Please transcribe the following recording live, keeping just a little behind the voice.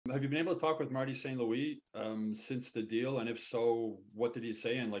Have you been able to talk with Marty St. Louis since the deal? And if so, what did he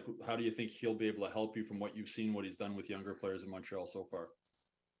say? And like, how do you think he'll be able to help you from what you've seen, what he's done with younger players in Montreal so far?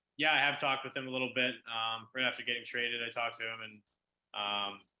 Yeah, I have talked with him a little bit. Right after getting traded, I talked to him, and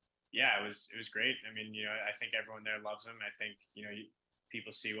yeah, it was great. I mean, I think everyone there loves him. I think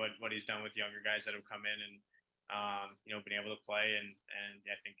people see what he's done with younger guys that have come in and been able to play, and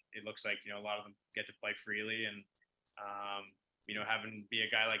I think it looks like a lot of them get to play freely, and having be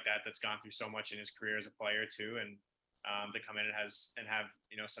a guy like that that's gone through so much in his career as a player too, and to come in and have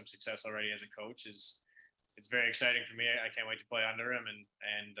some success already as a coach is it's very exciting for me. I can't wait to play under him,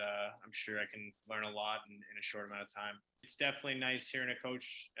 and I'm sure I can learn a lot in a short amount of time. It's definitely nice hearing a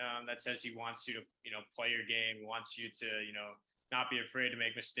coach that says he wants you to play your game, wants you to not be afraid to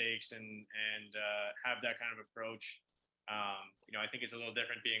make mistakes and have that kind of approach. I think it's a little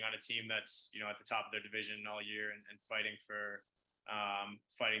different being on a team that's at the top of their division all year and fighting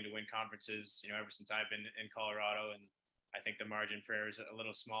to win conferences. Ever since I've been in Colorado, and I think the margin for error is a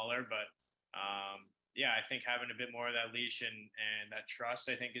little smaller, but yeah, I think having a bit more of that leash and that trust,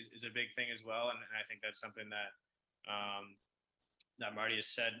 I think, is a big thing as well. And I think that's something that Marty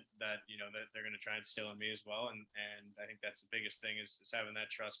has said that that they're going to try and instill in me as well. And I think that's the biggest thing is having that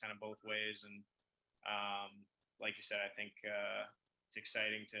trust kind of both ways. And like you said, I think it's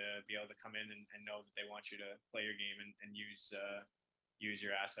exciting to be able to come in and know that they want you to play your game and use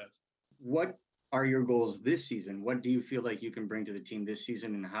your assets. What are your goals this season? What do you feel like you can bring to the team this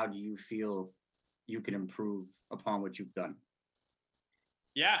season, and how do you feel you can improve upon what you've done?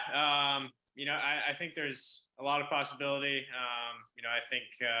 Yeah, I think there's a lot of possibility. I think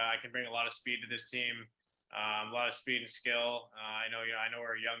I can bring a lot of speed to this team, a lot of speed and skill. I know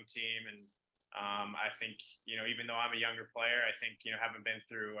we're a young team, and I think even though I'm a younger player, I think having been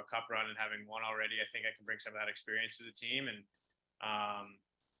through a cup run and having won already, I think I can bring some of that experience to the team. And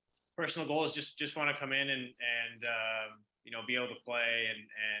personal goal is just want to come in and be able to play and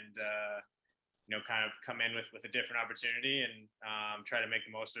kind of come in with a different opportunity and try to make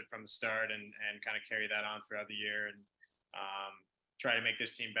the most of it from the start and kind of carry that on throughout the year and try to make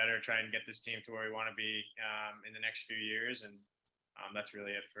this team better, try and get this team to where we want to be in the next few years. And that's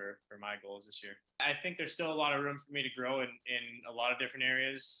really it for my goals this year. I think there's still a lot of room for me to grow in a lot of different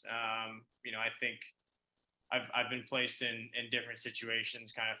areas. I think I've been placed in different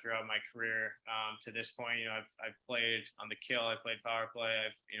situations kind of throughout my career to this point. I've played on the kill, I've played power play,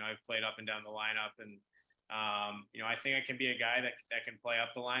 I've played up and down the lineup, and I think I can be a guy that can play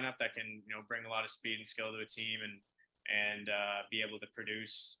up the lineup, that can bring a lot of speed and skill to a team and be able to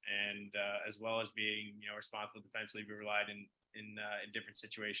produce, and as well as being responsible defensively, be relied in different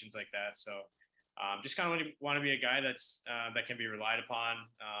situations like that. So just kind of want to be a guy that can be relied upon.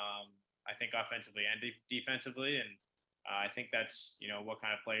 I think offensively and defensively, and I think that's what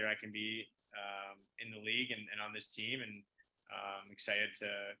kind of player I can be in the league and on this team, and I'm excited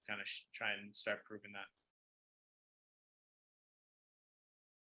to kind of try and start proving that.